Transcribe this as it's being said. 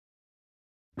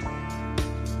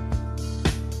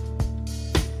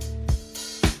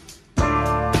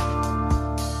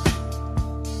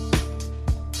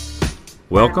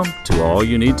Welcome to All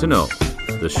You Need to Know,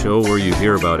 the show where you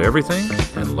hear about everything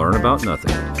and learn about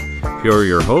nothing. Here are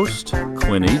your hosts,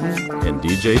 Quinn Eaton and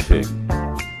DJ Pig.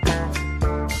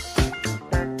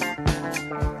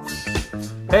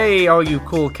 Hey, all you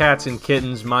cool cats and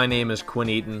kittens, my name is Quinn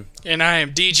Eaton. And I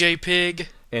am DJ Pig.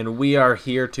 And we are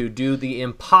here to do the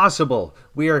impossible.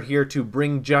 We are here to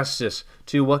bring justice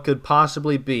to what could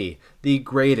possibly be the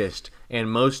greatest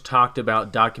and most talked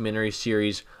about documentary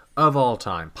series of all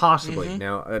time. Possibly.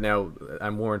 Now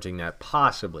I'm warranting that.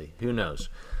 Possibly. Who knows?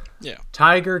 Yeah.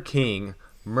 Tiger King,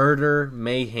 Murder,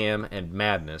 Mayhem, and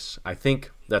Madness. I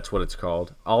think that's what it's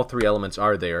called. All three elements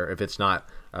are there if it's not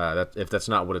if that's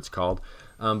not what it's called.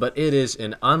 But it is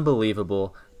an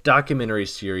unbelievable documentary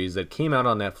series that came out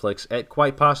on Netflix at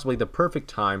quite possibly the perfect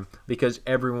time because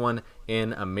everyone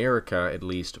in America, at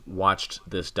least, watched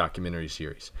this documentary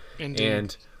series. Indeed.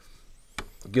 And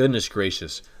goodness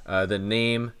gracious, the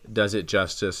name does it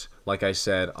justice. Like I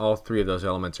said, all three of those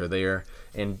elements are there.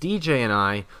 And DJ and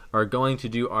I are going to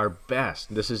do our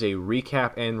best. This is a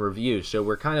recap and review. So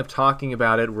we're kind of talking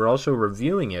about it. We're also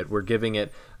reviewing it. We're giving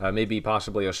it maybe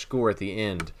possibly a score at the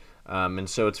end. And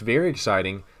so it's very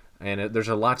exciting. And there's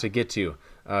a lot to get to.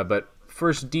 But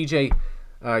first, DJ,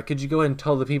 could you go ahead and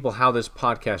tell the people how this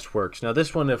podcast works? Now,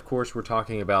 this one, of course, we're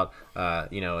talking about, a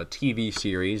TV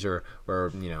series, or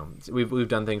we've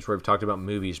done things where we've talked about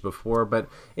movies before. But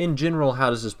in general, how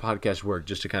does this podcast work?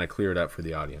 Just to kind of clear it up for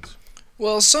the audience.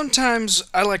 Well, sometimes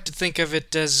I like to think of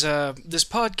it as this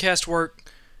podcast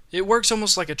it works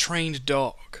almost like a trained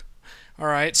dog. All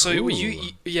right, so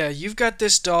you've got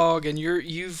this dog, and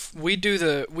we do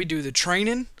the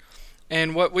training.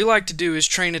 And what we like to do is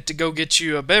train it to go get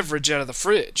you a beverage out of the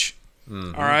fridge.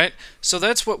 Mm-hmm. All right? So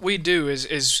that's what we do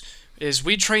is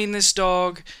we train this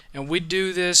dog, and we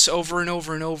do this over and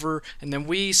over and over, and then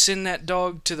we send that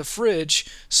dog to the fridge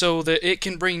so that it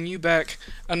can bring you back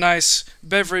a nice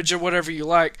beverage or whatever you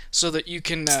like so that you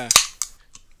can, have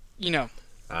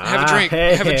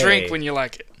a drink when you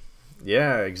like it.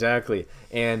 Yeah, exactly.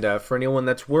 And for anyone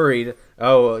that's worried,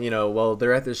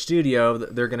 they're at the studio,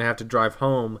 they're going to have to drive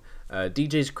home.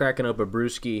 DJ's cracking up a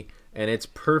brewski, and it's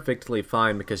perfectly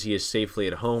fine because he is safely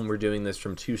at home. We're doing this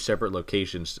from two separate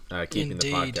locations, keeping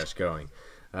Indeed. the podcast going.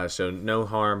 So no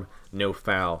harm, no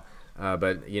foul.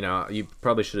 But, you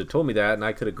probably should have told me that, and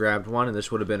I could have grabbed one, and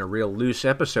this would have been a real loose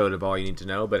episode of All You Need to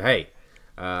Know. But, hey,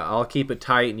 I'll keep it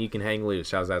tight, and you can hang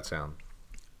loose. How's that sound?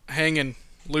 Hanging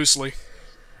loosely.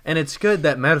 And it's good,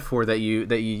 that metaphor that you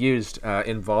used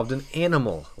involved an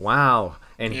animal. Wow.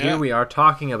 And Here we are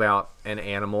talking about an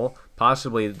animal,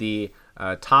 possibly the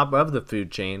top of the food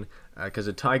chain, because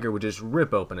a tiger would just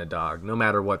rip open a dog, no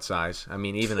matter what size. I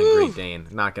mean, even a Great Dane,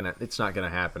 it's not gonna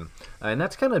happen. And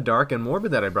that's kind of dark and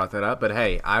morbid that I brought that up. But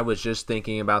hey, I was just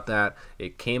thinking about that.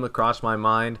 It came across my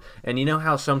mind, and you know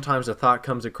how sometimes a thought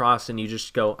comes across and you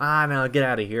just go, no, get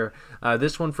out of here.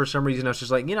 This one, for some reason, I was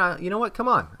just like, you know what, come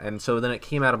on. And so then it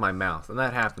came out of my mouth, and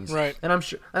that happens. Right. And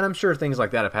I'm sure things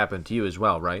like that have happened to you as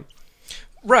well, right?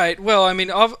 Right. Well, I mean,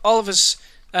 all of us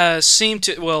seem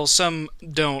to, well, some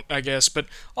don't, I guess, but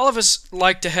all of us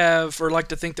like to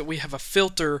think that we have a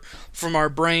filter from our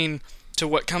brain to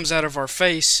what comes out of our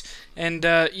face. And,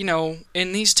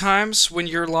 in these times when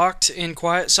you're locked in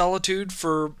quiet solitude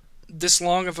for this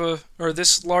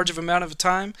large of amount of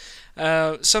time,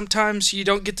 sometimes you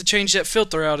don't get to change that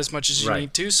filter out as much as you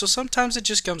need to, so sometimes it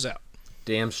just comes out.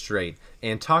 Damn straight.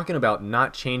 And talking about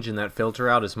not changing that filter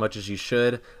out as much as you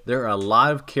should, there are a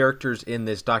lot of characters in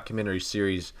this documentary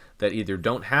series that either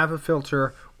don't have a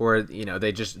filter or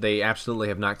they absolutely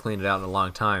have not cleaned it out in a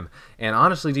long time. And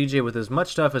honestly, DJ, with as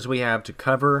much stuff as we have to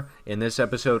cover in this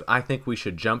episode, I think we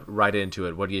should jump right into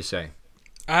it. What do you say?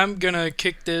 I'm gonna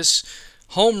kick this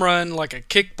home run like a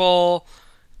kickball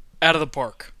out of the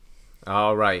park.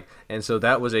 All right, and so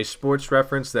that was a sports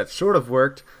reference that sort of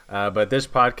worked, but this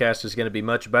podcast is going to be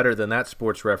much better than that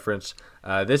sports reference.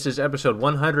 This is episode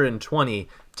 120,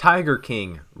 Tiger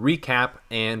King, Recap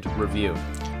and Review.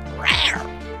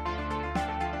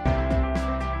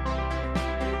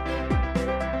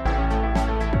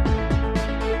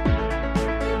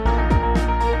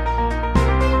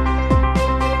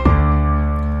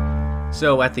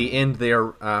 So at the end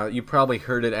there, you probably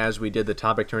heard it as we did the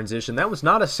topic transition. That was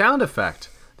not a sound effect.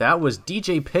 That was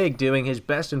DJ Pig doing his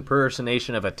best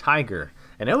impersonation of a tiger.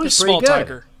 And it was pretty small good.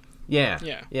 Tiger. Yeah,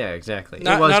 exactly.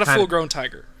 Not a full-grown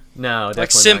tiger. No, definitely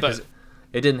like Simba. not.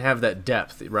 It didn't have that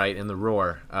depth, right, in the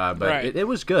roar. But right. it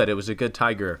was good. It was a good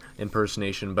tiger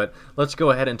impersonation. But let's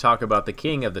go ahead and talk about the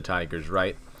king of the tigers,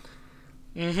 right?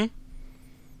 Mm-hmm.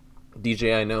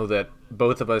 DJ, I know that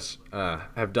both of us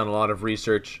have done a lot of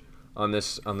research on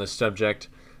this subject.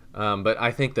 But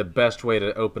I think the best way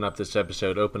to open up this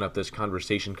episode, open up this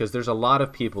conversation, because there's a lot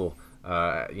of people,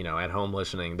 at home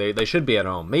listening. They should be at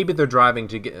home. Maybe they're driving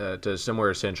to get to somewhere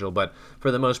essential, but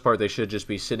for the most part, they should just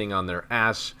be sitting on their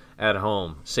ass at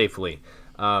home safely.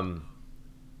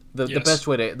 The best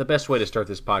way to start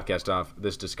this podcast off,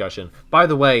 this discussion. By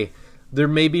the way, there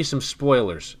may be some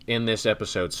spoilers in this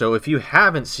episode, so if you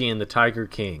haven't seen The Tiger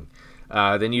King,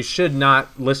 then you should not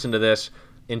listen to this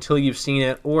until you've seen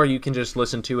it, or you can just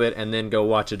listen to it and then go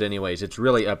watch it anyways. It's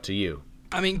really up to you.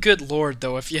 I mean, good Lord,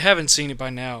 though, if you haven't seen it by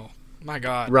now, my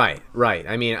God. Right.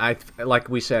 I mean, like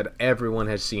we said, everyone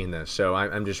has seen this, so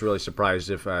I'm just really surprised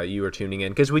if you were tuning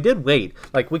in, because we did wait.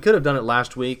 Like, we could have done it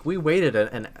last week. We waited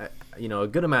a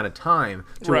good amount of time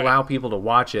to allow people to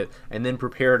watch it and then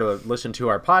prepare to listen to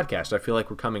our podcast. I feel like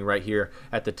we're coming right here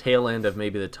at the tail end of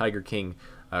maybe the Tiger King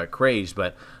craze,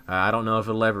 but I don't know if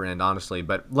it'll ever end, honestly.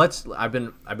 But I've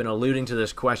been alluding to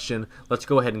this question. Let's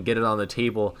go ahead and get it on the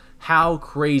table. How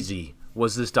crazy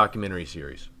was this documentary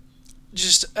series?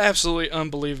 Just absolutely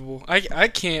unbelievable. I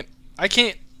can't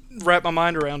wrap my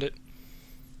mind around it.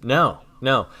 No.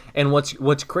 And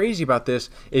what's crazy about this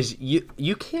is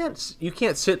you can't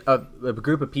sit a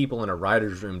group of people in a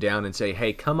writer's room down and say,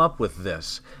 hey, come up with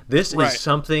this. This is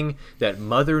something that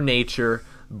Mother Nature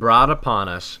brought upon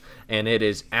us, and it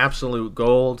is absolute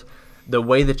gold. The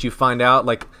way that you find out,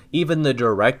 like, even the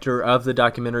director of the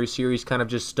documentary series kind of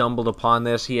just stumbled upon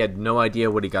this. He had no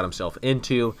idea what he got himself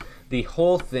into. The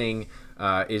whole thing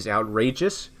is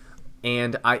outrageous.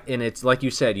 And it's like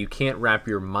you said, you can't wrap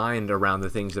your mind around the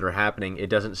things that are happening. It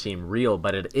doesn't seem real,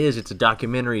 but it is. It's a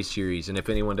documentary series, and if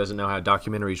anyone doesn't know how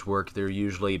documentaries work, they're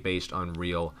usually based on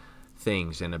real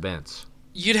things and events.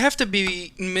 You'd have to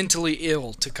be mentally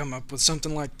ill to come up with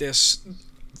something like this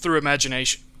through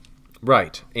imagination.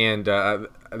 Right, and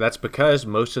that's because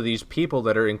most of these people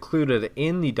that are included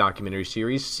in the documentary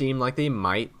series seem like they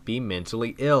might be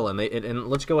mentally ill. And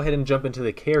let's go ahead and jump into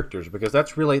the characters, because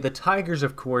that's really, the tigers,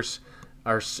 of course,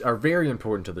 are very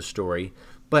important to the story.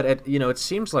 But it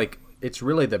seems like it's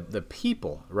really the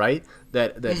people, right,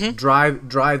 that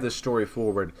drive the story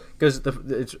forward, because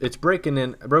it's broken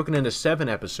into 7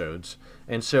 episodes.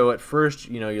 And so at first,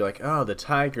 you're like, oh, the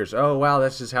tigers, oh wow,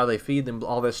 this is how they feed them,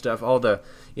 all this stuff, all the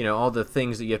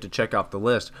things that you have to check off the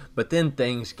list. But then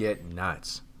things get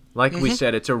nuts. Like we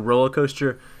said, it's a roller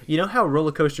coaster. You know how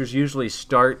roller coasters usually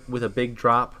start with a big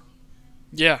drop?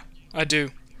 Yeah, I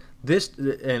do. This,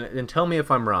 and tell me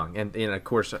if I'm wrong, and of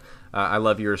course, I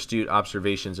love your astute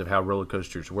observations of how roller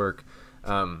coasters work.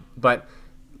 But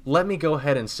let me go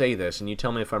ahead and say this, and you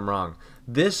tell me if I'm wrong.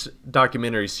 This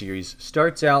documentary series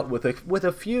starts out with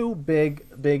a few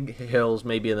big hills,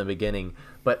 maybe in the beginning,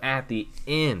 but at the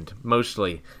end,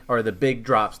 mostly, are the big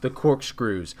drops, the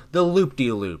corkscrews, the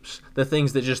loop-de-loops, the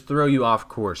things that just throw you off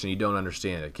course and you don't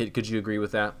understand it. Could you agree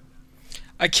with that?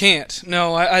 I can't.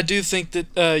 No, I do think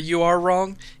that you are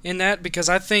wrong in that, because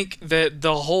I think that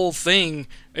the whole thing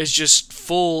is just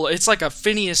full. It's like a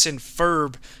Phineas and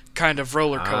Ferb kind of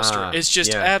roller coaster. It's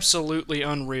just absolutely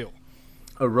unreal.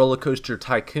 A roller coaster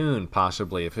tycoon,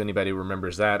 possibly, if anybody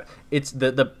remembers that. It's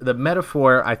the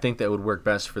metaphor I think that would work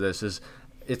best for this is,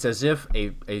 it's as if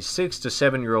a 6 to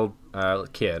 7 year old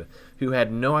kid who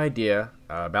had no idea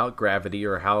about gravity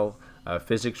or how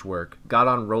physics work got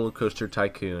on Roller Coaster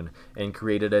Tycoon and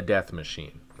created a death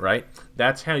machine, right?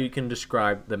 That's how you can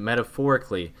describe,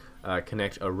 metaphorically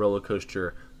connect a roller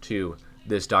coaster to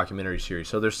this documentary series.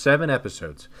 So there's 7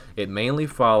 episodes. It mainly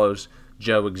follows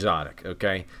Joe Exotic,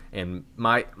 okay? And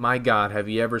my God, have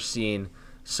you ever seen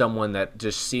someone that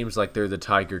just seems like they're the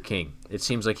Tiger King? It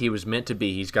seems like he was meant to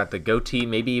be. He's got the goatee,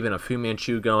 maybe even a Fu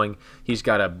Manchu going. He's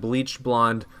got a bleached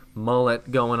blonde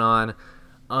mullet going on.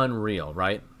 Unreal,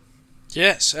 right?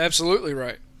 Yes, absolutely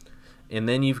right. And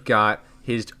then you've got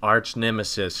his arch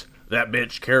nemesis, that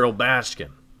bitch Carol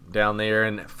Baskin, down there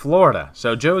in Florida.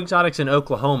 So Joe Exotic's in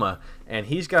Oklahoma, and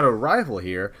he's got a rival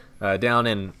here down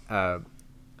in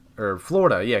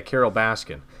Florida. Yeah, Carol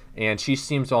Baskin. And she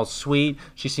seems all sweet.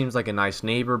 She seems like a nice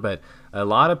neighbor, but a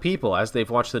lot of people, as they've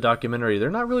watched the documentary, they're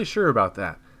not really sure about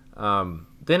that.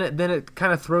 Then it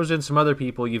kind of throws in some other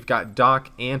people. You've got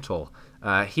Doc Antle.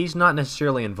 He's not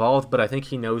necessarily involved, but I think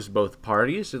he knows both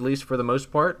parties, at least for the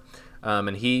most part.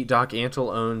 And Doc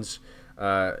Antle owns,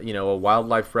 a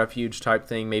wildlife refuge type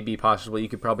thing. Maybe, possibly, you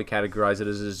could probably categorize it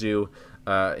as a zoo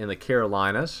in the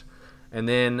Carolinas. And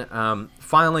then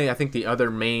finally, I think the other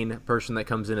main person that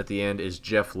comes in at the end is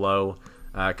Jeff Lowe,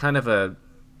 kind of a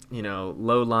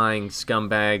low-lying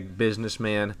scumbag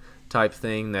businessman type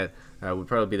thing that would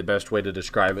probably be the best way to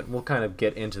describe it. We'll kind of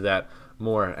get into that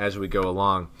more as we go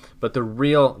along. But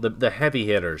the heavy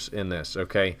hitters in this,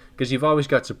 okay? Because you've always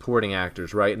got supporting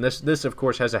actors, right? And this of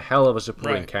course has a hell of a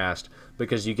supporting cast,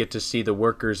 because you get to see the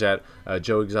workers at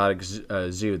Joe Exotic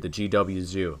Zoo, the GW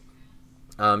Zoo.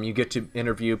 You get to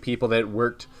interview people that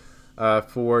worked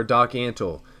for Doc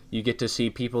Antle. You get to see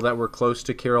people that were close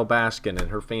to Carol Baskin and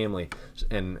her family,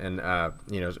 and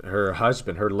her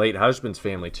husband, her late husband's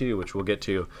family too, which we'll get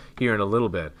to here in a little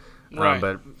bit. Right.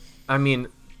 But I mean,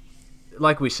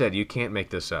 like we said, you can't make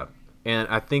this up. And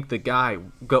I think the guy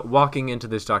walking into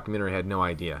this documentary had no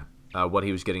idea what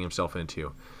he was getting himself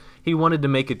into. He wanted to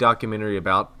make a documentary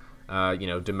about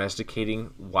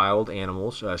domesticating wild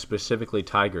animals, specifically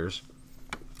tigers.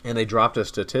 And they dropped a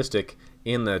statistic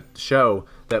in the show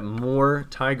that more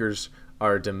tigers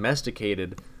are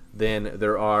domesticated than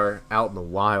there are out in the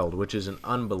wild, which is an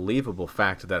unbelievable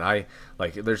fact that I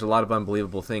like. There's a lot of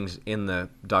unbelievable things in the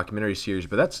documentary series,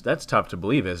 but that's tough to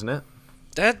believe, isn't it?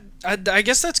 I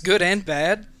guess that's good and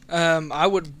bad. I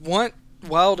would want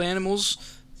wild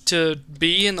animals to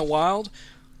be in the wild.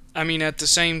 I mean, at the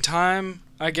same time,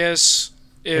 I guess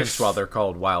Hence why they're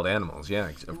called wild animals, yeah,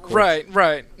 of course.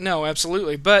 Right. No,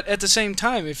 absolutely. But at the same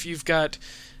time, if you've got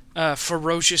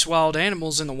ferocious wild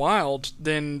animals in the wild,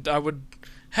 then I would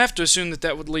have to assume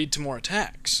that would lead to more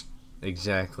attacks.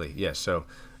 Exactly, yes. So,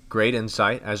 great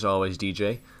insight, as always,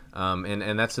 DJ.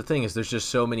 And that's the thing, is there's just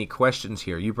so many questions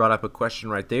here. You brought up a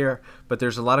question right there, but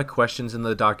there's a lot of questions in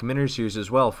the documentary series as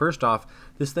well. First off,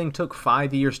 this thing took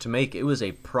 5 years to make. It was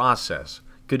a process.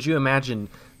 Could you imagine...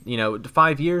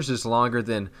 5 years is longer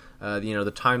than,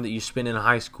 the time that you spend in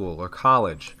high school or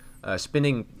college.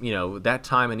 Spending, that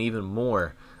time and even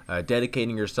more,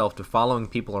 dedicating yourself to following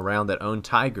people around that own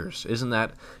tigers. Isn't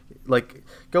that, like,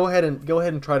 go ahead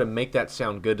and try to make that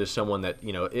sound good to someone that,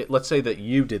 let's say that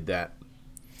you did that.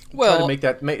 Well,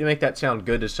 try to make that sound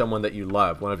good to someone that you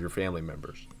love, one of your family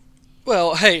members.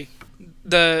 Well, hey,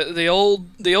 the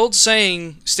old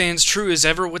saying stands true as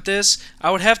ever with this.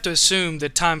 I would have to assume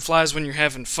that time flies when you're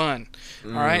having fun.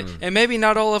 All right, and maybe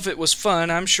not all of it was fun.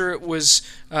 I'm sure it was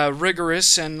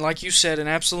rigorous and, like you said, an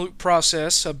absolute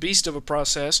process, a beast of a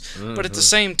process. Mm-hmm. But at the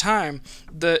same time,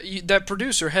 that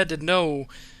producer had to know,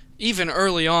 even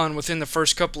early on, within the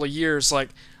first couple of years, like,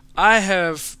 I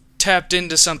have tapped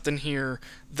into something here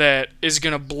that is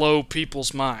going to blow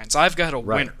people's minds. I've got a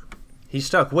winner. He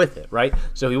stuck with it, right?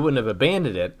 So he wouldn't have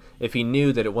abandoned it if he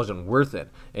knew that it wasn't worth it.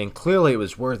 And clearly it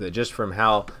was worth it, just from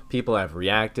how people have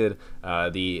reacted.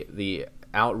 The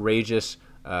outrageous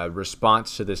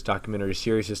response to this documentary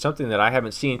series is something that I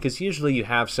haven't seen, because usually you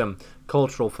have some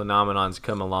cultural phenomenons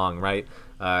come along, right?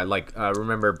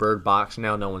 Remember Bird Box?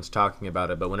 Now no one's talking about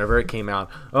it, but whenever it came out,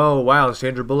 oh wow,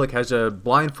 Sandra Bullock has a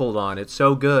blindfold on, it's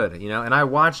so good, and I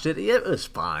watched it. It was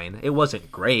fine. It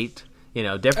wasn't great,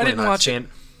 definitely I didn't not watch it.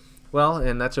 Well,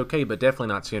 and that's okay, but definitely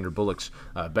not Sandra Bullock's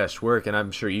best work, and I'm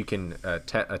sure you can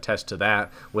attest to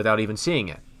that without even seeing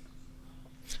it.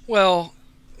 Well,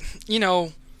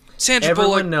 Sandra Everyone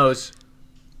Bullock knows.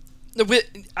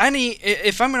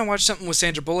 If I'm going to watch something with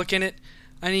Sandra Bullock in it,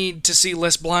 I need to see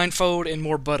less blindfold and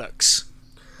more buttocks.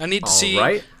 I need to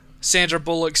see Sandra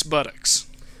Bullock's buttocks.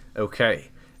 Okay.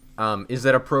 Is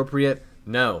that appropriate?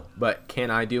 No, but can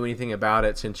I do anything about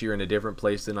it since you're in a different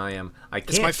place than I am? I can't.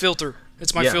 It's my filter.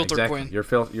 It's my filter, exactly.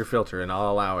 Quinn. Your filter, and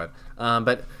I'll allow it.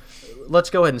 But let's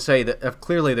go ahead and say that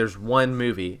clearly there's one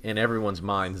movie in everyone's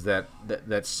minds that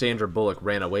Sandra Bullock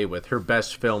ran away with. Her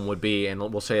best film would be, and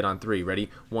we'll say it on three. Ready?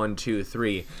 1, 2,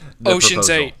 3. Ocean's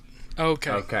Proposal. 8.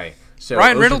 Okay. Okay. So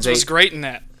Ryan Ocean's Reynolds 8, was great in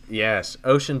that. Yes.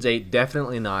 Ocean's 8,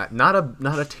 definitely not. Not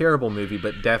a terrible movie,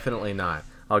 but definitely not.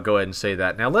 I'll go ahead and say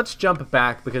that. Now let's jump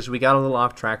back, because we got a little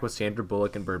off track with Sandra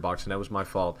Bullock and Bird Box, and that was my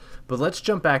fault. But let's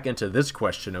jump back into this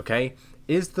question, okay?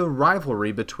 Is the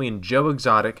rivalry between Joe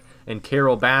Exotic and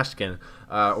Carol Baskin,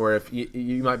 or if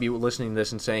you might be listening to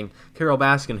this and saying, Carol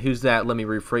Baskin, who's that? Let me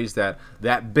rephrase that.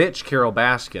 That bitch Carol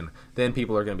Baskin. Then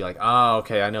people are going to be like, oh,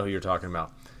 okay, I know who you're talking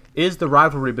about. Is the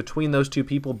rivalry between those two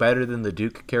people better than the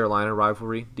Duke-Carolina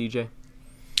rivalry, DJ?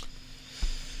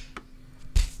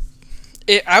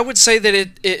 I would say that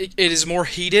it is more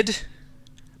heated.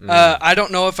 I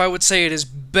don't know if I would say it is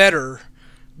better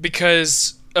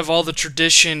because of all the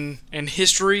tradition and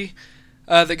history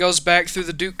that goes back through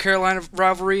the Duke-Carolina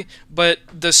rivalry, but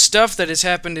the stuff that has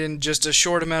happened in just a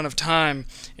short amount of time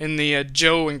in the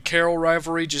Joe and Carol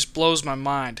rivalry just blows my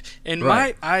mind. And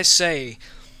might I say,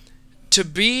 to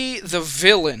be the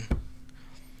villain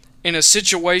in a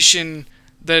situation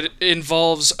that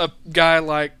involves a guy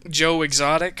like Joe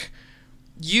Exotic,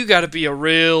 you got to be a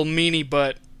real meanie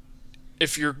butt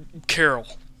if you're Carol.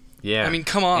 Yeah. I mean,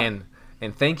 come on.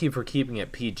 And thank you for keeping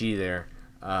it PG there.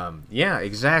 Yeah,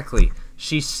 exactly.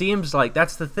 She seems like,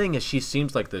 that's the thing, is she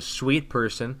seems like the sweet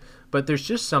person, but there's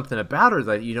just something about her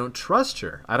that you don't trust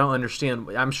her. I don't understand.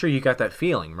 I'm sure you got that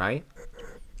feeling, right?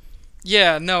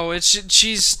 Yeah, no, it's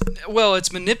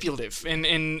manipulative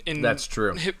and That's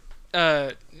true.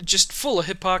 Just full of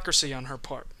hypocrisy on her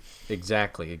part.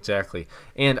 Exactly.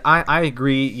 And I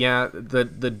agree, yeah, the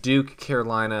Duke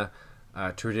Carolina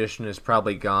tradition has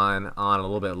probably gone on a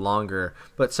little bit longer,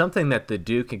 but something that the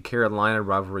Duke and Carolina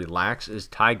rivalry lacks is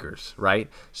tigers, right?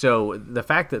 So the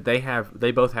fact that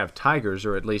they both have tigers,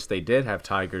 or at least they did have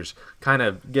tigers, kind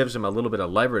of gives them a little bit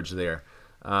of leverage there.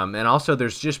 And also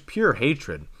there's just pure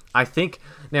hatred. I think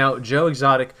now Joe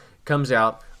Exotic comes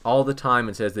out all the time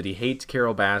and says that he hates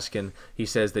Carole Baskin. He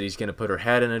says that he's going to put her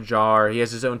head in a jar. He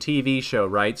has his own TV show,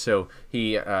 right? So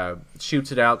he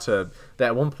shoots it out to that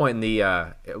at one point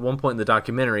in the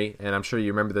documentary, and I'm sure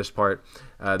you remember this part.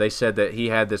 They said that he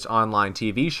had this online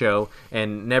TV show,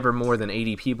 and never more than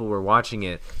 80 people were watching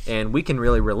it, and we can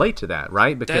really relate to that,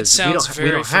 right? Because that sounds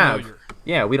very familiar.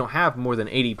 Yeah, we don't have more than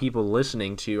 80 people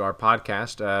listening to our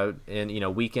podcast,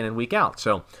 and week in and week out.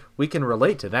 So we can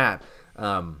relate to that.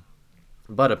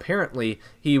 But apparently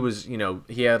he was,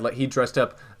 he dressed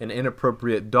up an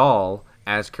inappropriate doll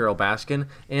as Carole Baskin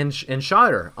and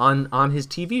shot her on his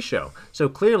TV show. So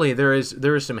clearly there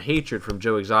is some hatred from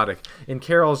Joe Exotic. And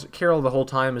Carol the whole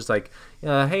time is like,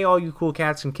 hey, all you cool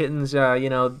cats and kittens,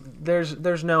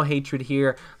 there's no hatred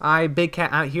here. Big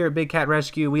Cat out here at Big Cat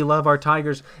Rescue, we love our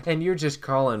tigers, and you're just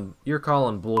calling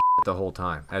bullshit the whole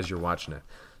time as you're watching it.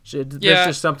 There's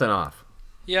just something off.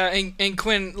 Yeah, and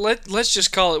Quinn, let's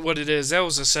just call it what it is. That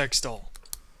was a sex doll.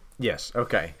 Yes,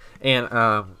 okay. And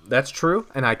that's true,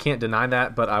 and I can't deny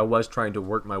that, but I was trying to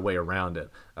work my way around it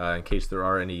in case there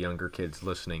are any younger kids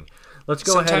listening. Let's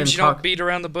go ahead and Sometimes you don't beat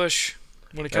around the bush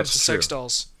when it comes to sex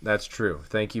dolls. That's true.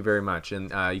 Thank you very much.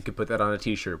 And you could put that on a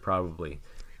t-shirt probably.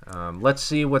 Let's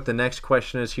see what the next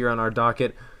question is here on our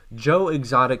docket. Joe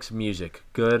Exotic's music,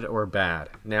 good or bad?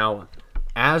 Now,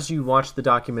 as you watch the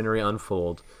documentary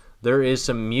unfold, there is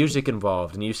some music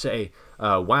involved, and you say,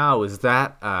 wow, is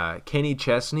that Kenny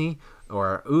Chesney?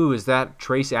 Or, ooh, is that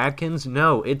Trace Adkins?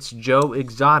 No, it's Joe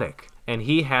Exotic, and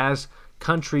he has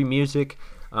country music,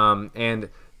 and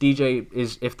DJ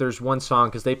is, if there's one song,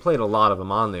 because they played a lot of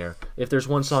them on there, if there's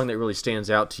one song that really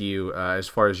stands out to you as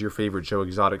far as your favorite Joe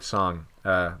Exotic song,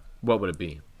 what would it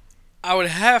be? I would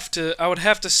have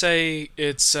to say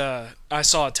it's I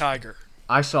Saw a Tiger.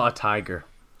 I Saw a Tiger.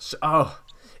 So,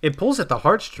 it pulls at the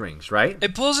heartstrings, right?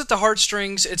 It pulls at the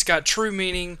heartstrings. It's got true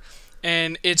meaning,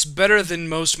 and it's better than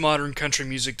most modern country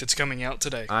music that's coming out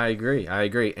today. I agree.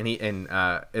 And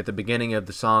at the beginning of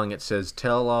the song, it says,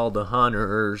 "Tell all the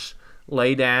hunters,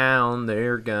 lay down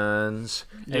their guns."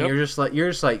 And Yep.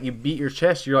 you're just like, you beat your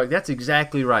chest. You're like, that's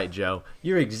exactly right, Joe.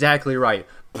 You're exactly right.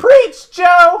 Preach,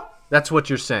 Joe! That's what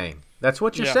you're saying. That's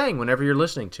what you're saying whenever you're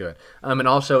listening to it. And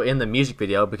also in the music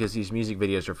video, because these music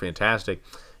videos are fantastic,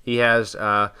 he has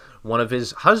one of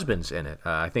his husbands in it.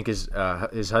 I think his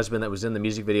husband that was in the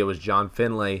music video was John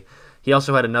Finlay. He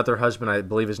also had another husband. I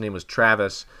believe his name was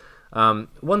Travis.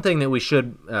 One thing that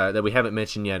we haven't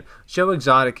mentioned yet: Joe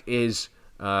Exotic is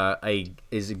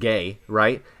gay,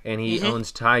 right? And he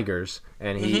owns tigers,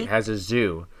 and he has a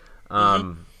zoo.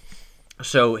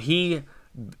 So he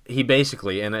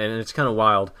basically, and it's kind of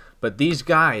wild, but these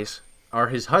guys are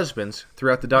his husbands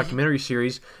throughout the documentary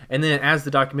series, and then as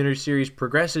the documentary series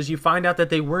progresses, you find out that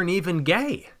they weren't even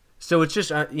gay. So it's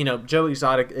just Joe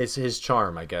Exotic is his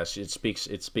charm, I guess. It speaks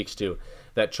to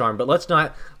that charm. But let's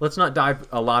not dive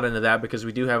a lot into that, because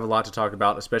we do have a lot to talk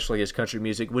about, especially his country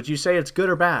music. Would you say it's good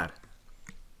or bad?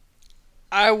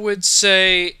 I would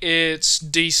say it's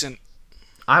decent.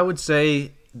 I would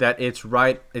say that it's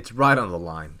right on the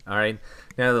line. All right.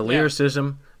 Now the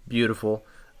lyricism, beautiful.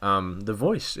 The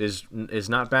voice is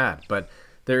not bad, but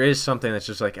there is something that's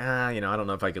just like, I don't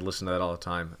know if I could listen to that all the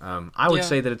time. I would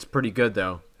say that it's pretty good,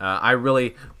 though. I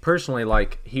really personally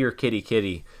like "Here Kitty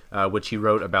Kitty," which he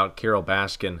wrote about Carole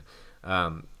Baskin.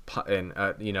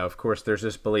 Of course, there's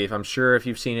this belief. I'm sure if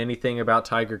you've seen anything about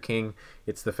Tiger King,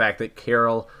 it's the fact that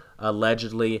Carole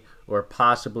allegedly or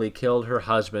possibly killed her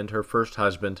husband, her first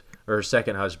husband, or her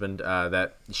second husband,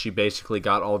 that she basically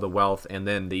got all the wealth and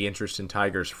then the interest in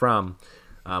tigers from.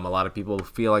 A lot of people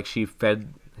feel like she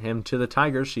fed him to the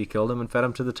tigers. She killed him and fed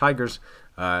him to the tigers.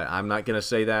 I'm not going to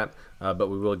say that, but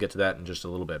we will get to that in just a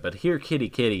little bit. But "Here Kitty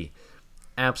Kitty,"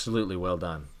 absolutely well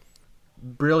done.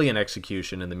 Brilliant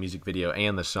execution in the music video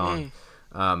and the song.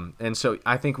 And so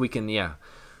I think we can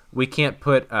we can't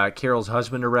put Carol's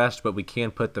husband to rest, but we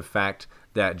can put the fact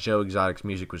that Joe Exotic's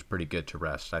music was pretty good to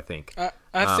rest, I think.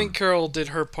 I think Carol did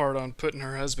her part on putting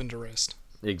her husband to rest.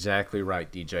 Exactly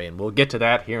right, DJ, and we'll get to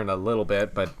that here in a little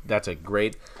bit, but that's a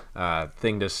great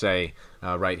thing to say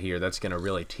right here. That's going to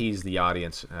really tease the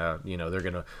audience.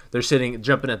 They're sitting,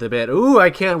 jumping at the bit. Ooh, I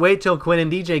can't wait till Quinn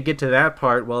and DJ get to that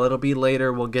part. Well, it'll be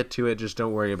later. We'll get to it. Just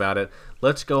don't worry about it.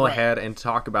 Let's go ahead and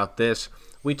talk about this.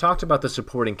 We talked about the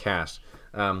supporting cast.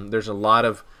 There's a lot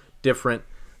of different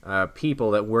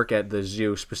people that work at the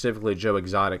zoo, specifically Joe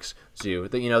Exotic's zoo.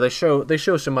 They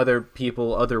show some other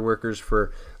people, other workers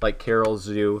for like Carol's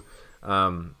zoo.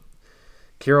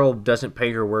 Carol doesn't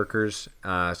pay her workers,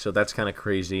 so that's kind of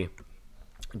crazy.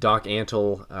 Doc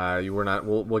Antle,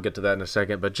 we'll get to that in a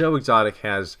second, but Joe Exotic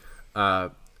has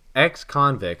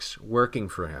ex-convicts working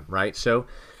for him, right? So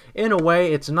in a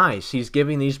way, it's nice. He's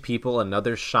giving these people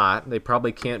another shot. They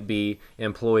probably can't be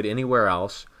employed anywhere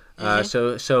else.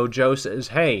 So Joe says,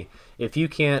 hey, if you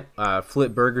can't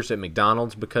flip burgers at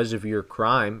McDonald's because of your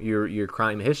crime, your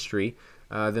crime history,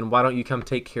 then why don't you come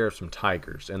take care of some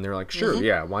tigers? And they're like, sure,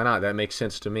 yeah, why not? That makes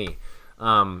sense to me.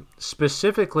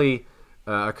 Specifically,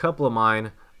 a couple of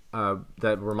mine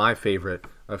that were my favorite,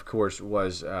 of course,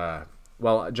 was, John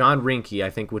Rinke, I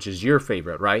think, which is your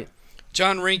favorite, right?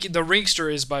 John Rinke, the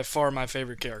Ringster, is by far my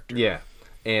favorite character. Yeah.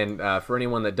 And for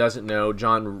anyone that doesn't know,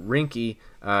 John Rinke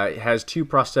has 2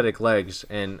 prosthetic legs,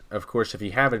 and of course, if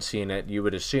you haven't seen it, you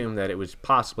would assume that it was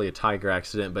possibly a tiger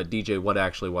accident. But DJ, what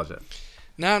actually was it?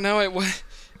 No,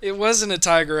 it wasn't a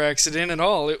tiger accident at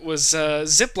all. It was a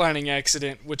ziplining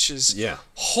accident, which is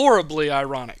horribly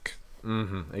ironic.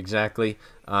 Exactly.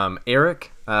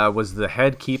 Eric was the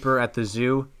head keeper at the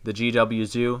zoo, the GW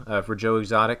Zoo, for Joe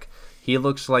Exotic. He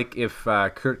looks like if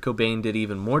Kurt Cobain did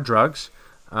even more drugs.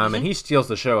 And he steals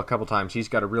the show a couple times. He's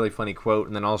got a really funny quote,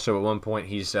 and then also at one point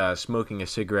he's smoking a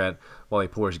cigarette while he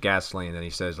pours gasoline, and he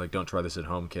says, like, "Don't try this at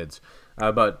home, kids."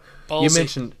 But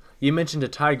Ballsy. you mentioned a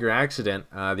tiger accident.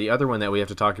 The other one that we have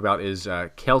to talk about is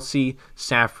Kelsey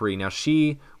Safrey. Now,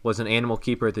 she was an animal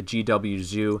keeper at the GW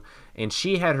Zoo, and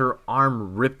she had her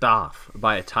arm ripped off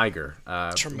by a tiger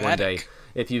Traumatic. one day.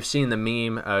 If you've seen the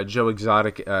meme, Joe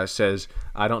Exotic says,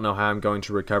 "I don't know how I'm going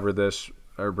to recover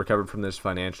from this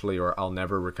financially, or I'll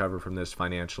never recover from this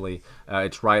financially."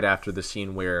 It's right after the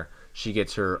scene where she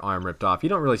gets her arm ripped off. You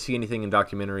don't really see anything in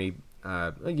documentary.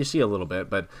 You see a little bit,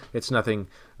 but it's nothing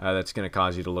that's going to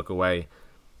cause you to look away.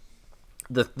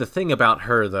 The thing about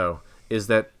her, though, is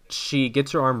that she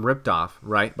gets her arm ripped off,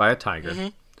 right, by a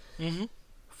tiger.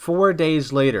 4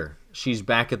 days later, she's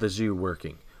back at the zoo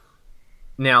working.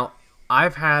 Now,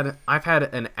 I've had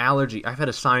an allergy. I've had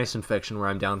a sinus infection where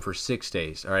I'm down for 6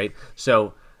 days. All right,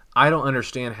 so I don't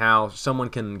understand how someone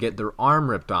can get their arm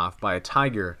ripped off by a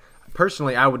tiger.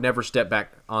 Personally, I would never step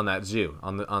back on that zoo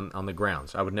on the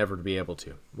grounds. I would never be able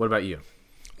to. What about you?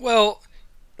 Well,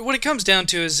 what it comes down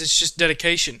to is it's just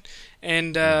dedication,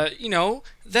 and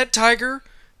that tiger,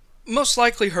 most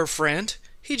likely her friend.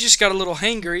 He just got a little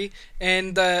hangry,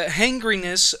 and the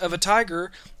hangriness of a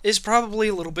tiger is probably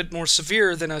a little bit more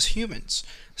severe than us humans.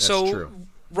 That's true.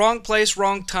 Wrong place,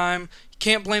 wrong time. You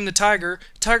can't blame the tiger.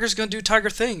 Tiger's going to do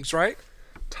tiger things, right?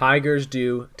 Tigers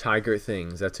do tiger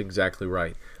things. That's exactly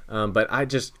right. But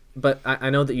I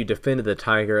know that you defended the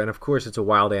tiger, and of course it's a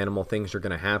wild animal. Things are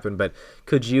going to happen. But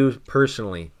could you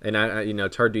personally, and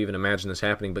it's hard to even imagine this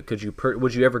happening, but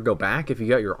would you ever go back if you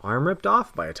got your arm ripped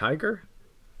off by a tiger?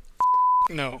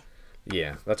 No.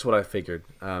 Yeah, that's what I figured.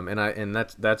 And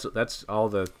that's all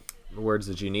the words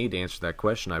that you need to answer that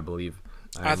question, I believe.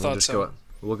 I thought so.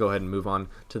 We'll go ahead and move on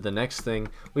to the next thing.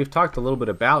 We've talked a little bit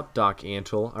about Doc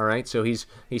Antle, all right? So he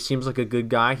seems like a good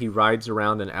guy. He rides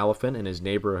around an elephant in his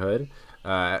neighborhood.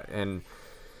 But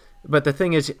the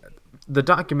thing is, the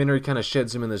documentary kind of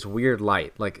sheds him in this weird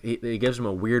light. Like, it gives him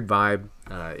a weird vibe.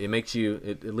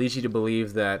 It leads you to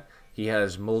believe that he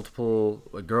has multiple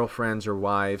girlfriends or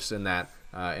wives, and that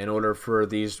in order for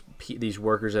these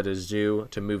workers at his zoo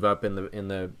to move up in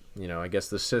the I guess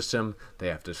the system, they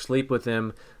have to sleep with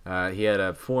him. He had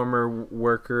a former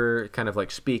worker kind of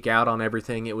like speak out on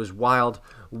everything. It was wild.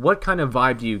 What kind of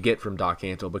vibe do you get from Doc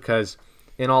Antle? Because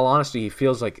in all honesty, he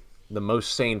feels like the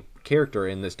most sane character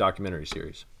in this documentary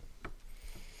series.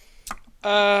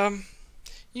 I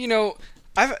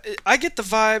get the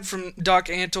vibe from Doc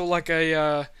Antle like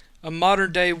a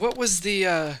modern day. What was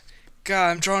the guy?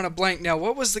 I'm drawing a blank now.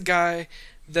 What was the guy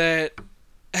that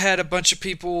had a bunch of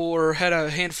people, or had a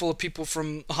handful of people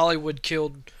from Hollywood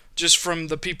killed just from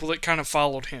the people that kind of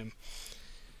followed him?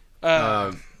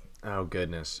 Oh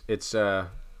goodness, it's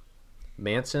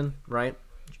Manson, right?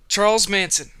 Charles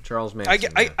Manson. Charles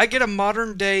Manson. I get a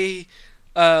modern day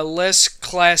less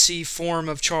classy form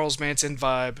of Charles Manson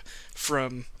vibe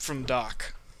from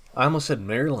Doc. I almost said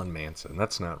Marilyn Manson.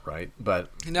 That's not right, but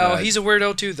No, he's a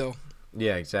weirdo too, though.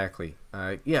 yeah, exactly.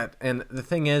 Yeah, and the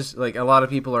thing is, like, a lot of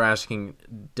people are asking,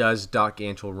 does Doc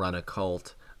Antle run a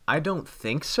cult? I don't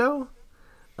think so,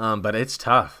 but it's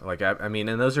tough. Like, I mean,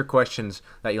 and those are questions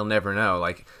that you'll never know.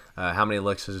 Like, how many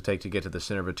licks does it take to get to the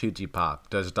center of a Tootsie Pop?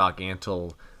 Does Doc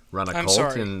Antle run a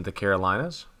cult in the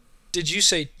Carolinas? Did you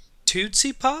say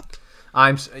Tootsie Pop?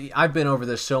 I've been over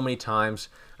this so many times.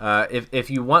 If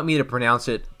you want me to pronounce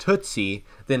it Tootsie,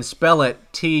 then spell it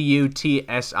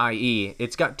Tutsie.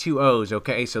 It's got two O's,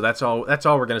 okay? So that's all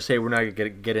we're gonna say. We're not gonna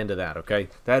get into that, okay?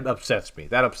 That upsets me.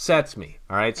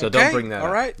 All right, so don't bring that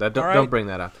up. Right. Don't bring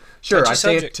that up. Sure, I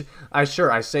say it. I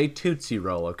say Tootsie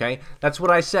Roll, okay? That's what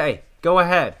I say. Go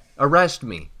ahead, arrest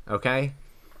me, okay?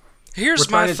 Here's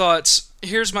my thoughts.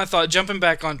 Jumping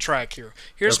back on track here.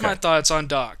 Here's my thoughts on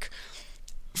Doc.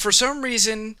 For some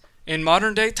reason, in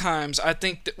modern day times, I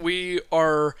think that we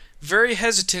are very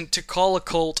hesitant to call a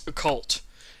cult a cult.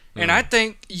 And I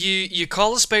think you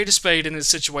call a spade in this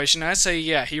situation, and I say,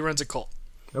 yeah, he runs a cult.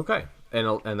 Okay.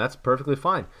 And that's perfectly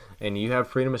fine. And you have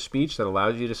freedom of speech that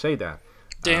allows you to say that.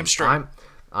 Damn straight.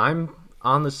 I'm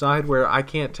on the side where I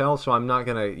can't tell, so I'm not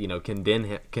going to,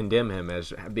 condemn him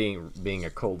as being a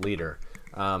cult leader.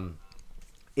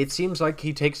 It seems like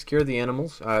he takes care of the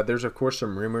animals. There's, of course,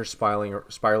 some rumors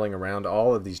spiraling around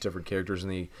all of these different characters in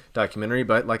the documentary,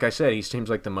 but like I said, he seems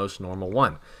like the most normal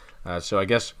one. So I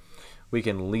guess we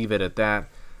can leave it at that.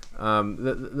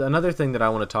 Another thing that I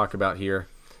want to talk about here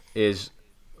is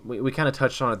we kind of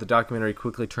touched on it. The documentary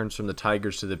quickly turns from the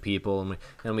tigers to the people,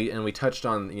 and we touched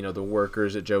on the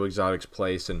workers at Joe Exotic's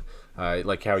place, and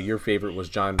like how your favorite was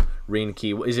John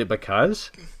Reinke. Is it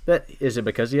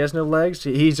because he has no legs?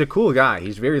 He's a cool guy.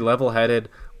 He's very level-headed.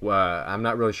 I'm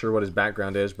not really sure what his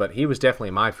background is, but he was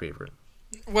definitely my favorite.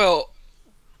 Well,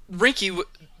 Reinke,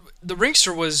 the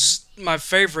Ringster was my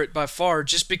favorite by far,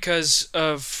 just because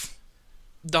of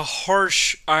the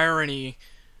harsh irony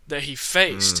that he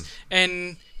faced,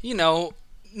 and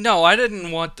no, I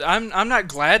didn't want. I'm not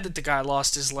glad that the guy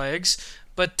lost his legs,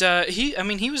 but he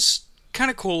was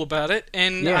kind of cool about it,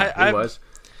 and yeah, he was.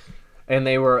 And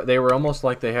they were almost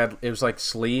like it was like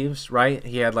sleeves, right?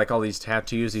 He had like all these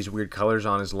tattoos, these weird colors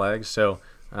on his legs. So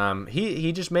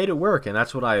he just made it work, and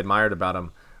that's what I admired about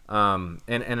him.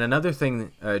 And another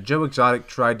thing, Joe Exotic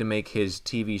tried to make his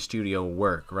TV studio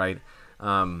work, right?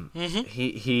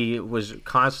 He was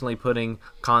constantly putting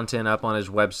content up on his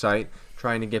website,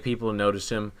 trying to get people to notice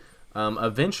him.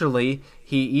 Eventually,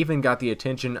 he even got the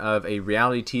attention of a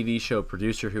reality TV show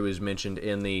producer who was mentioned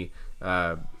in the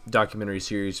documentary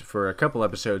series for a couple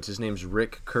episodes. His name's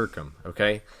Rick Kirkham,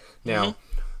 okay? Now,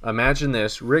 imagine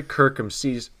this. Rick Kirkham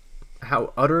sees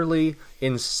how utterly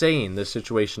insane this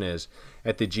situation is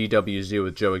at the GW Zoo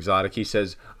with Joe Exotic. He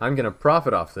says, I'm going to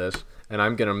profit off this, and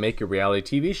I'm going to make a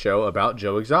reality TV show about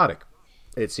Joe Exotic.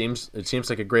 It seems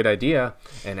like a great idea,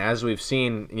 and as we've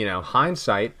seen, in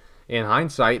hindsight,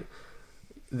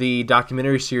 the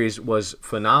documentary series was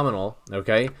phenomenal,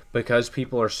 okay, because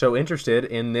people are so interested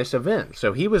in this event.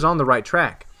 So he was on the right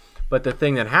track. But the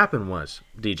thing that happened was,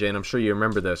 DJ, and I'm sure you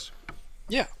remember this.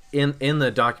 Yeah. In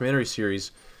the documentary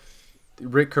series,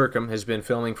 Rick Kirkham has been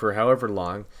filming for however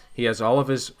long. He has all of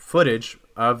his footage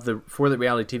for the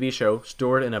reality TV show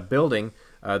stored in a building,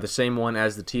 the same one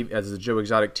as the Joe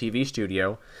Exotic TV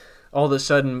studio. All of a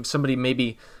sudden, somebody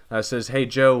maybe says, "Hey,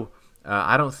 Joe,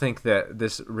 I don't think that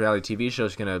this reality TV show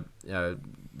is going to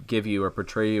give you or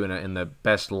portray you in the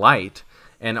best light."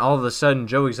 And all of a sudden,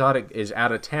 Joe Exotic is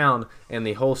out of town, and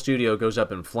the whole studio goes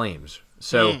up in flames.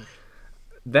 So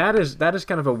that is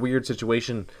kind of a weird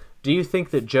situation. Do you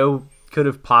think that Joe could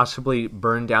have possibly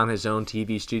burned down his own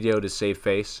TV studio to save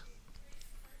face?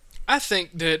 I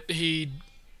think that he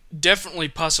definitely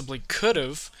possibly could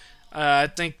have. I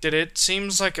think that it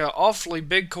seems like an awfully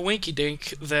big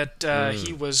coinky-dink that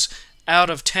he was out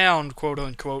of town, quote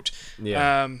unquote.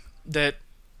 Yeah. That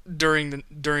during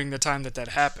the time that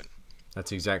happened.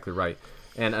 That's exactly right.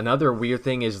 And another weird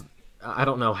thing is, I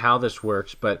don't know how this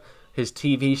works, but his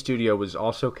TV studio was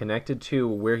also connected to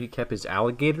where he kept his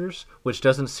alligators, which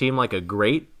doesn't seem like a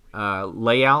great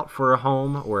layout for a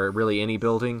home or really any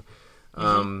building.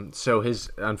 So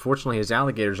unfortunately his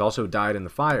alligators also died in the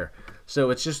fire.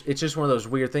 So it's just one of those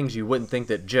weird things. You wouldn't think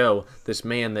that Joe, this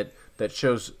man that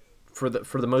shows for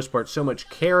the most part so much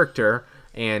character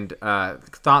and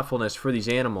thoughtfulness for these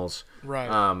animals, right?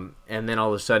 And then all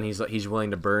of a sudden he's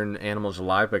willing to burn animals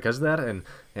alive because of that. And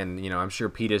I'm sure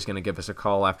Pete is going to give us a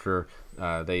call after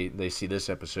they see this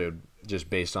episode just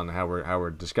based on how we're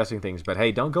discussing things. But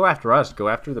hey, don't go after us. Go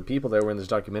after the people that were in this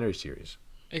documentary series.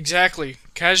 Exactly.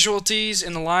 Casualties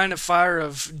in the line of fire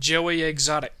of Joey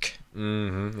Exotic.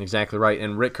 Exactly right.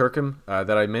 And Rick Kirkham,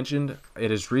 that I mentioned, it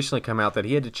has recently come out that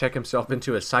he had to check himself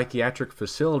into a psychiatric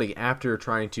facility after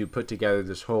trying to put together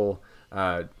this whole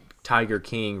Tiger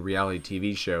King reality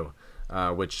TV show,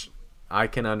 which I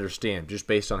can understand just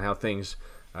based on how things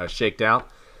shaked out.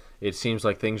 It seems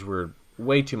like things were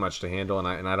way too much to handle,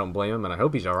 and I don't blame him, and I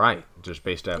hope he's all right, just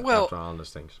based after all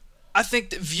those things. I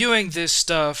think that viewing this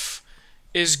stuff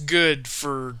is good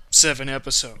for 7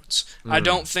 episodes. I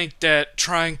don't think that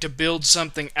trying to build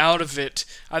something out of it,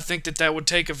 I think that would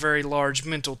take a very large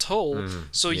mental toll.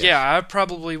 So yes. Yeah, I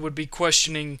probably would be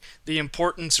questioning the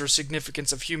importance or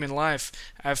significance of human life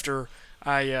after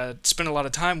I spent a lot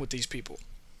of time with these people.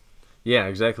 Yeah,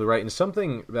 exactly right. And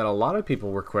something that a lot of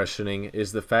people were questioning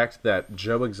is the fact that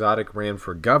Joe Exotic ran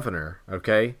for governor,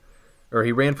 okay? Or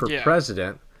he ran for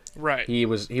president. Right. He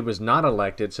was not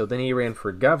elected, so then he ran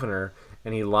for governor,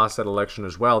 and he lost that election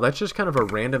as well. That's just kind of a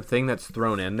random thing that's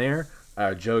thrown in there.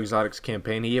 Joe Exotic's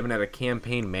campaign, he even had a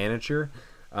campaign manager,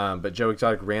 but Joe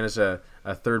Exotic ran as a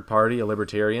third party, a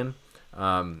libertarian,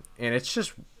 and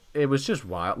it was just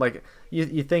wild. Like,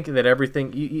 you think that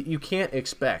everything, you can't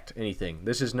expect anything.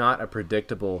 This is not a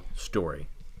predictable story.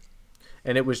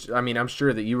 And it was, I mean, I'm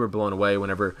sure that you were blown away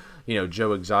whenever,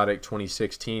 Joe Exotic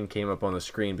 2016 came up on the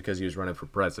screen because he was running for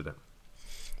president.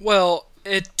 Well,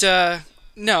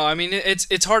 no, I mean,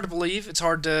 it's hard to believe. It's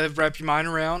hard to wrap your mind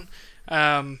around.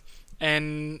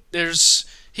 And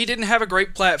he didn't have a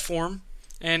great platform,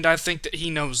 and I think that he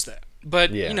knows that.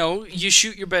 But, you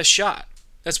shoot your best shot.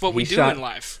 That's what we do in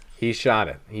life. He shot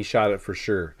it. He shot it for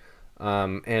sure.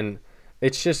 And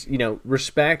it's just,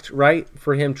 respect, right,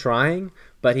 for him trying,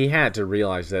 but he had to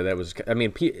realize that was, I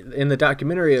mean, in the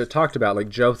documentary it talked about, like,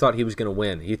 Joe thought he was going to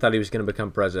win. He thought he was going to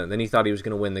become president. Then he thought he was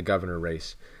going to win the governor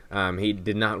race. He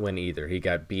did not win either. He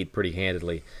got beat pretty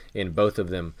handedly in both of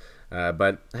them.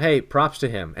 But hey, props to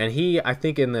him. And I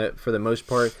think for the most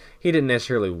part, he didn't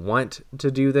necessarily want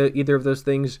to do either of those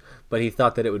things, but he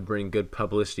thought that it would bring good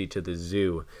publicity to the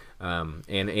zoo. And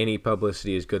any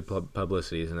publicity is good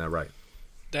publicity, isn't that right?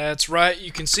 That's right.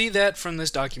 You can see that from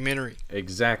this documentary.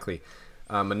 Exactly.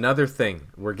 Another thing,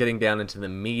 we're getting down into the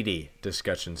meaty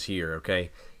discussions here,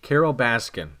 okay? Carol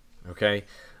Baskin, okay?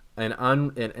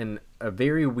 And a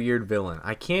very weird villain.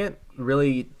 I can't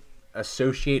really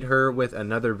associate her with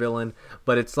another villain,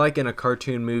 but it's like in a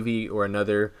cartoon movie or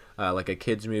another, like a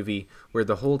kid's movie, where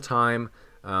the whole time,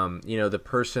 the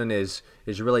person is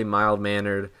really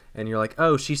mild-mannered, and you're like,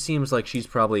 oh, she seems like she's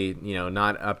probably,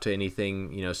 not up to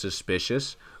anything,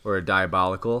 suspicious or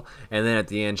diabolical, and then at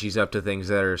the end she's up to things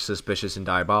that are suspicious and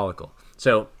diabolical.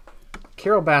 So,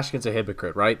 Carol Baskin's a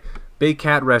hypocrite, right? Big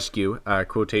Cat Rescue,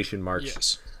 quotation marks.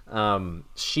 Yes.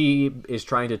 She is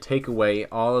trying to take away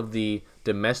all the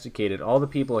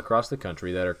people across the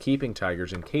country that are keeping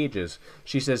tigers in cages.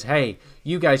 She says, hey,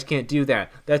 you guys can't do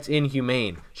that. That's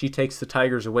inhumane. She takes the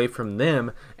tigers away from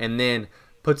them and then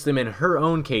puts them in her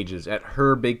own cages at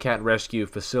her Big Cat Rescue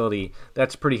facility.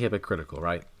 That's pretty hypocritical,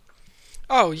 right?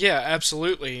 Oh, yeah,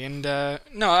 absolutely. And,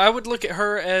 no, I would look at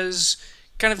her as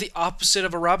kind of the opposite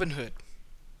of a Robin Hood,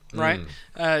 right?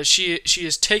 She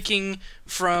is taking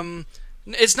from...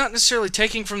 It's not necessarily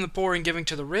taking from the poor and giving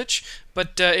to the rich,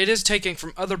 but it is taking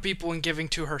from other people and giving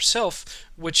to herself,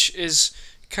 which is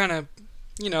kind of,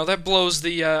 that blows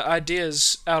the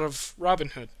ideas out of Robin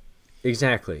Hood.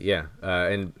 Exactly, yeah.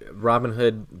 And Robin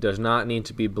Hood does not need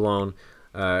to be blown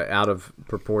out of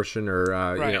proportion, or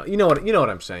right. you know what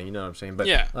I'm saying. But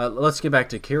yeah. Let's get back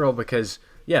to Carol, because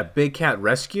Big Cat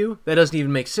Rescue, that doesn't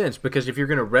even make sense, because if you're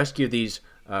going to rescue these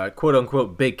quote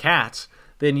unquote big cats,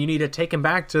 then you need to take them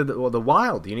back to the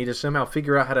wild. You need to somehow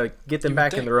figure out how to get them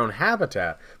back in their own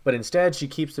habitat. But instead, she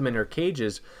keeps them in her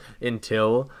cages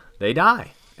until they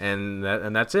die, and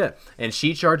that's it. And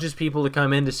she charges people to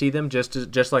come in to see them,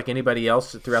 just like anybody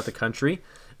else throughout the country.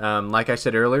 Like I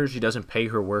said earlier, she doesn't pay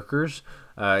her workers.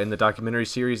 In the documentary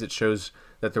series, it shows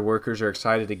that the workers are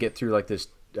excited to get through like this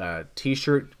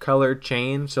t-shirt colored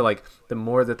chain. So like the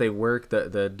more that they work,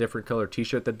 the different color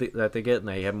t-shirt that they get, and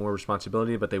they have more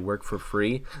responsibility, but they work for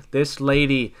free. This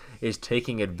lady is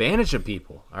taking advantage of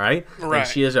people, all right? And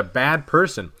she is a bad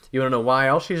person. You want to know why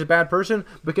else she's a bad person?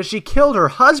 Because she killed her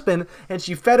husband and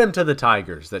she fed him to the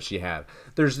tigers that she had.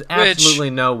 There's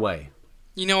absolutely no way.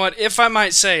 You know what, if I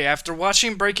might say, after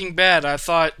watching Breaking Bad, I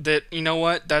thought that,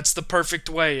 that's the perfect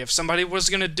way. If somebody was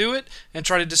going to do it and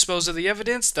try to dispose of the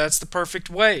evidence, that's the perfect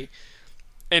way.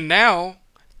 And now,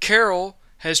 Carol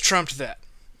has trumped that.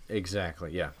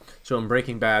 Exactly, yeah. So in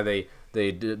Breaking Bad,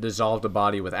 they dissolved the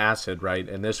body with acid, right?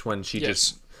 And this one, she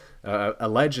just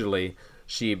allegedly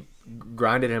she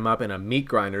grinded him up in a meat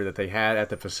grinder that they had at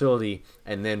the facility,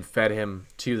 and then fed him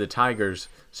to the tigers.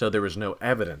 So there was no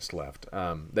evidence left.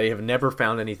 They have never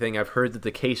found anything. I've heard that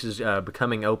the case is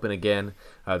becoming open again.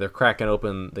 They're cracking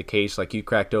open the case like you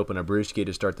cracked open a brewski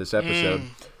to start this episode.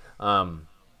 About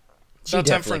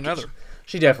time for another.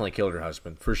 She definitely killed her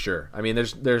husband, for sure. I mean,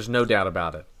 there's no doubt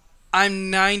about it.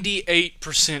 I'm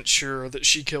 98% sure that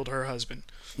she killed her husband.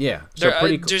 Yeah. So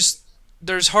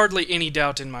there's hardly any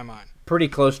doubt in my mind. Pretty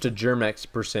close to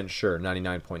Germex% sure,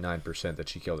 99.9% that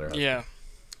she killed her husband.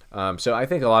 Yeah. So I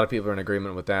think a lot of people are in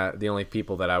agreement with that. The only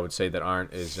people that I would say that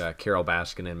aren't is Carol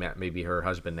Baskin and maybe her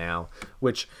husband now,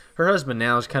 which her husband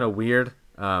now is kind of weird.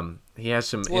 He has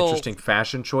some interesting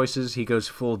fashion choices. He goes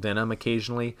full denim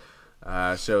occasionally.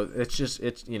 So it's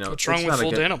what's wrong with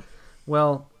full denim?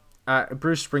 Well,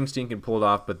 Bruce Springsteen can pull it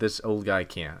off, but this old guy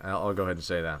can't. I'll go ahead and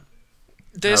say that.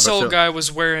 This old guy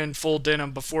was wearing full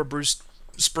denim before Bruce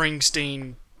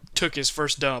Springsteen took his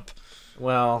first dump.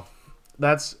 Well,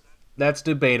 that's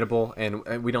debatable,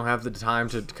 and we don't have the time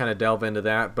to kind of delve into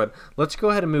that. But let's go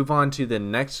ahead and move on to the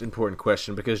next important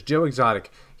question, because Joe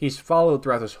Exotic, he's followed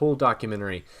throughout this whole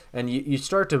documentary, and you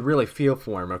start to really feel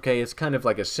for him, okay? It's kind of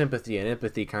like a sympathy and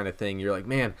empathy kind of thing. You're like,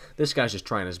 man, this guy's just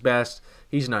trying his best.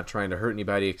 He's not trying to hurt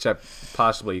anybody except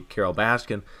possibly Carol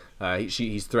Baskin.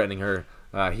 He's threatening her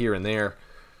here and there.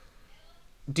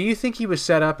 Do you think he was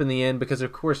set up in the end? Because,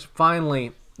 of course,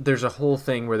 finally there's a whole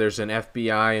thing where there's an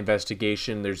FBI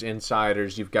investigation. There's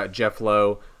insiders. You've got Jeff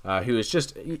Lowe, who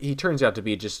is he turns out to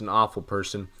be just an awful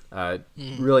person.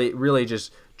 Really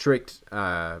just tricked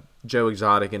Joe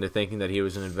Exotic into thinking that he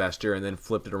was an investor, and then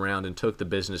flipped it around and took the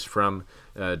business from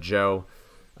Joe.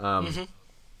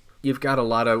 You've got a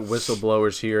lot of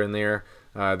whistleblowers here and there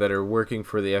that are working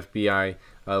for the FBI.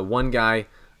 One guy,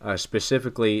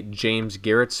 specifically James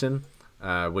Garretson,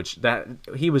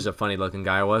 he was a funny-looking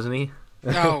guy, wasn't he?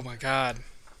 Oh my God!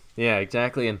 Yeah,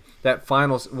 exactly. And that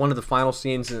one of the final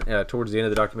scenes towards the end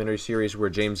of the documentary series, where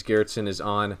James Garretson is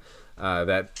on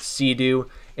that Sea-Doo,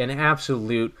 an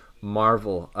absolute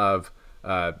marvel of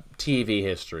TV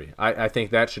history. I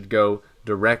think that should go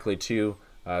directly to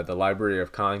the Library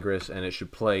of Congress, and it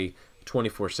should play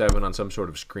 24/7 on some sort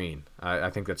of screen.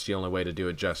 I think that's the only way to do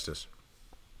it justice.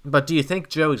 But do you think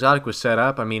Joe Exotic was set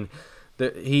up? I mean,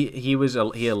 he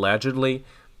allegedly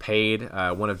paid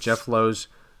one of Jeff Lowe's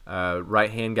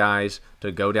right-hand guys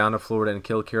to go down to Florida and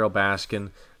kill Carol Baskin.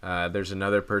 There's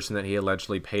another person that he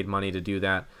allegedly paid money to do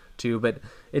that too, but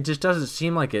it just doesn't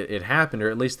seem like it happened, or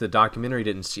at least the documentary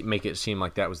didn't make it seem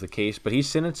like that was the case. But he's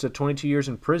sentenced to 22 years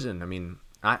in prison. I mean,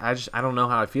 I don't know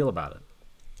how I feel about it.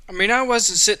 I mean, I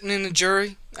wasn't sitting in the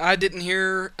jury. I didn't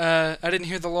hear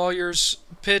the lawyer's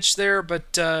pitch there,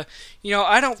 but I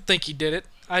don't think he did it.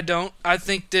 I don't. I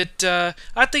think that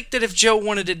if Joe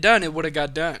wanted it done, it would have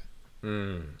got done.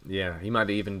 Yeah, he might have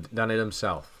even done it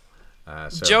himself.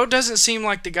 Joe doesn't seem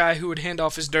like the guy who would hand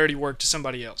off his dirty work to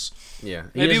somebody else. Yeah,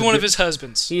 maybe one of his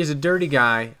husbands. He is a dirty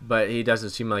guy, but he doesn't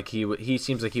seem like he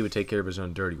seems like he would take care of his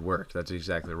own dirty work. That's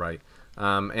exactly right.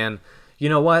 And you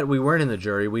know what? We weren't in the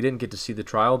jury. We didn't get to see the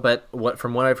trial, but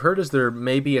from what I've heard is there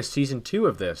may be a season 2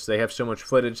 of this. They have so much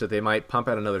footage that they might pump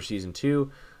out another season 2.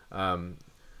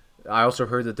 I also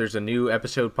heard that there's a new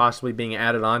episode possibly being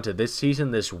added on to this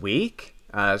season this week.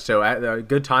 So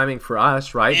good timing for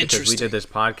us, right? Because we did this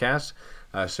podcast.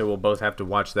 So we'll both have to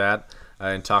watch that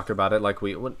and talk about it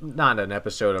not an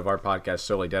episode of our podcast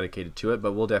solely dedicated to it,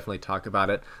 but we'll definitely talk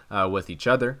about it with each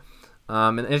other.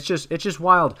 And it's just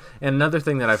wild. And another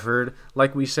thing that I've heard,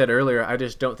 like we said earlier, I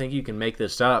just don't think you can make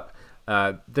this up.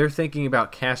 They're thinking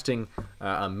about casting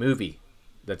a movie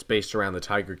that's based around the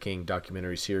Tiger King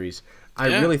documentary series. I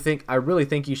really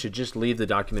think you should just leave the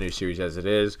documentary series as it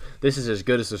is. This is as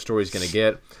good as the story's going to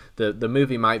get. The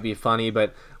movie might be funny,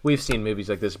 but we've seen movies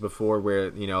like this before where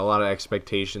a lot of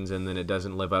expectations and then it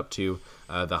doesn't live up to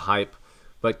the hype.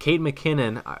 But Kate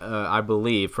McKinnon, I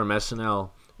believe, from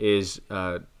SNL is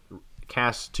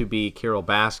cast to be Carol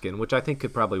Baskin, which I think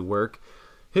could probably work.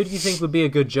 Who do you think would be a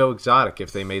good Joe Exotic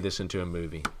if they made this into a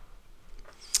movie?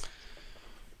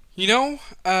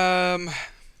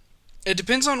 It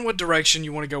depends on what direction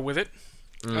you want to go with it.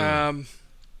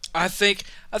 I think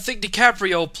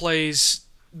DiCaprio plays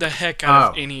the heck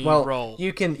out of any role.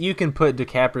 You can put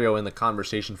DiCaprio in the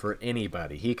conversation for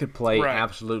anybody. He could play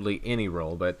absolutely any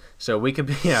role. But so we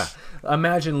could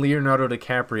imagine Leonardo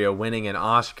DiCaprio winning an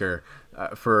Oscar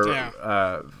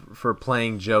for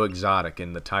playing Joe Exotic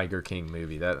in the Tiger King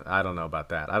movie. That I don't know about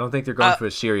that. I don't think they're going for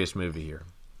a serious movie here.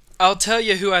 I'll tell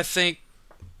you who I think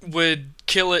would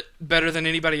kill it better than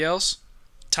anybody else.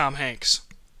 Tom Hanks.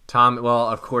 Tom, well,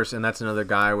 of course, and that's another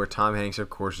guy where Tom Hanks, of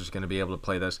course, is going to be able to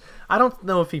play this. I don't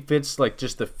know if he fits like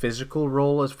just the physical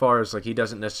role as far as like he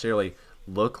doesn't necessarily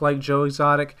look like Joe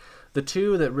Exotic. The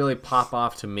two that really pop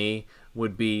off to me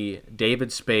would be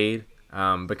David Spade,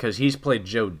 because he's played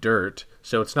Joe Dirt,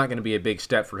 so it's not going to be a big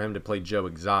step for him to play Joe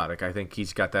Exotic. I think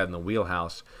he's got that in the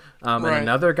wheelhouse. And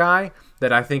another guy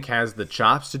that I think has the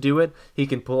chops to do it, he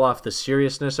can pull off the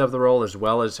seriousness of the role as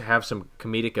well as have some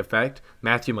comedic effect,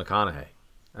 Matthew McConaughey.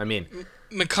 I mean,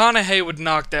 McConaughey would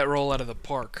knock that role out of the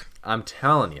park. I'm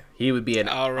telling you, he would be an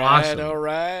all right,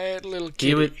 awesome... little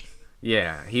kitty.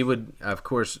 He would, of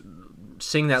course,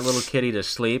 sing that little kitty to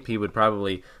sleep. He would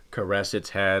probably caress its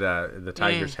head, the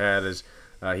tiger's head, as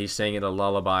he's singing a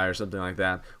lullaby or something like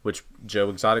that, which Joe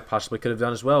Exotic possibly could have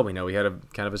done as well. We know he had a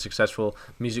kind of a successful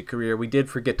music career. We did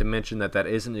forget to mention that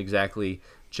isn't exactly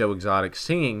Joe Exotic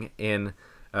singing in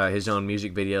his own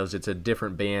music videos. It's a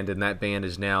different band, and that band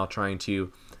is now trying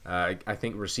to, I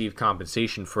think, receive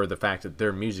compensation for the fact that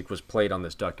their music was played on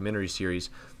this documentary series.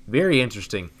 Very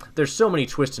interesting. There's so many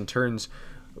twists and turns.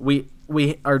 We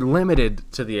are limited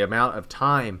to the amount of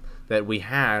time that we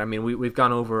had. I mean, we've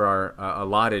gone over our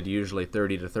allotted usually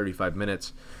 30 to 35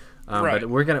 minutes. But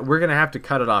we're gonna have to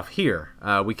cut it off here.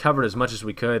 We covered as much as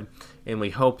we could, and we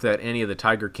hope that any of the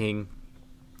Tiger King,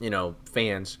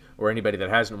 fans or anybody that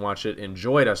hasn't watched it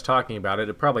enjoyed us talking about it.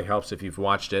 It probably helps if you've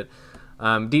watched it.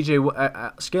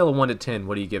 DJ, scale of 1 to 10,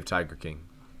 what do you give Tiger King?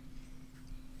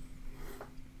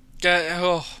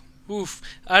 I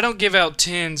don't give out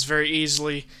 10s very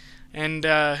easily, and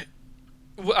I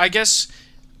guess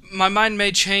my mind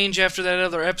may change after that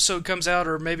other episode comes out,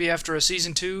 or maybe after a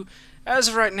season 2. As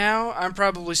of right now, I'm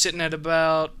probably sitting at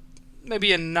about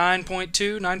maybe a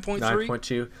 9.2, 9.3.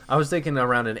 9.2. I was thinking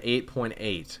around an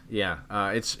 8.8. Yeah,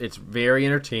 it's very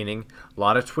entertaining. A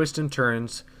lot of twists and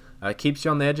turns. Keeps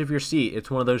you on the edge of your seat.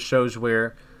 It's one of those shows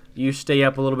where you stay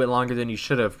up a little bit longer than you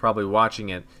should have probably watching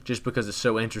it, just because it's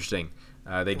so interesting.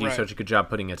 They do such a good job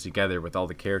putting it together with all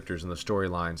the characters and the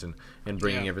storylines and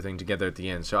bringing everything together at the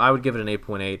end. So I would give it an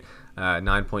 8.8,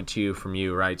 9.2 from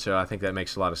you, right? So I think that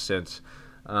makes a lot of sense.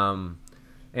 And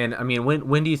I mean,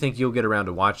 when do you think you'll get around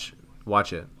to watch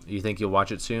it? Do you think you'll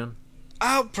watch it soon?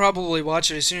 I'll probably watch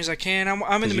it as soon as I can.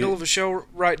 I'm in the middle of a show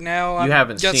right now. You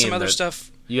haven't got seen some other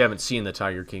stuff. You haven't seen the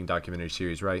Tiger King documentary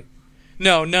series, right?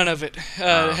 No, none of it.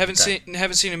 Haven't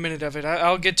seen a minute of it.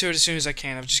 I'll get to it as soon as I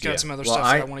can. I've just got some other stuff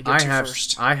that I want to get to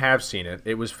first. I have seen it.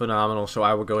 It was phenomenal, so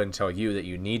I will go ahead and tell you that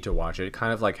you need to watch it.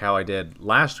 Kind of like how I did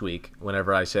last week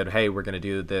whenever I said, hey, we're going to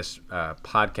do this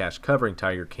podcast covering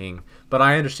Tiger King. But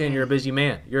I understand you're a busy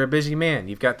man. You're a busy man.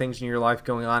 You've got things in your life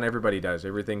going on. Everybody does.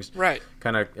 Everything's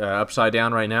kind of upside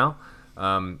down right now.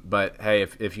 But, hey,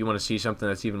 if you want to see something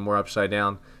that's even more upside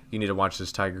down, you need to watch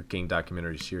this Tiger King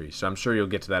documentary series. So I'm sure you'll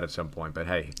get to that at some point. But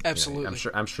hey, absolutely,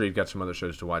 I'm sure you've got some other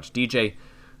shows to watch. DJ,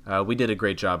 we did a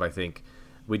great job. I think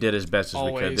we did as best as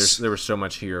we could. There was so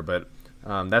much here, but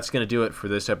that's going to do it for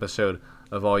this episode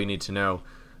of All You Need to Know.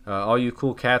 All you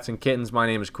cool cats and kittens, my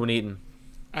name is Quinn Eaton.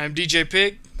 I'm DJ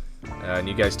Pig. And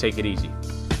you guys take it easy.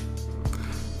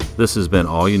 This has been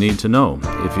All You Need to Know.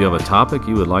 If you have a topic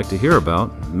you would like to hear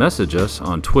about, message us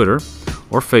on Twitter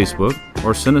or Facebook,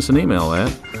 or send us an email at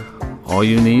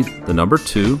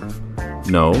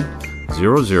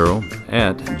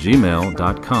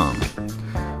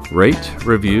allyouneed2know00@gmail.com. Rate,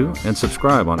 review, and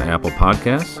subscribe on Apple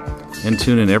Podcasts, and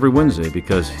tune in every Wednesday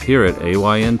because here at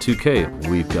AYN2K,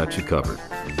 we've got you covered.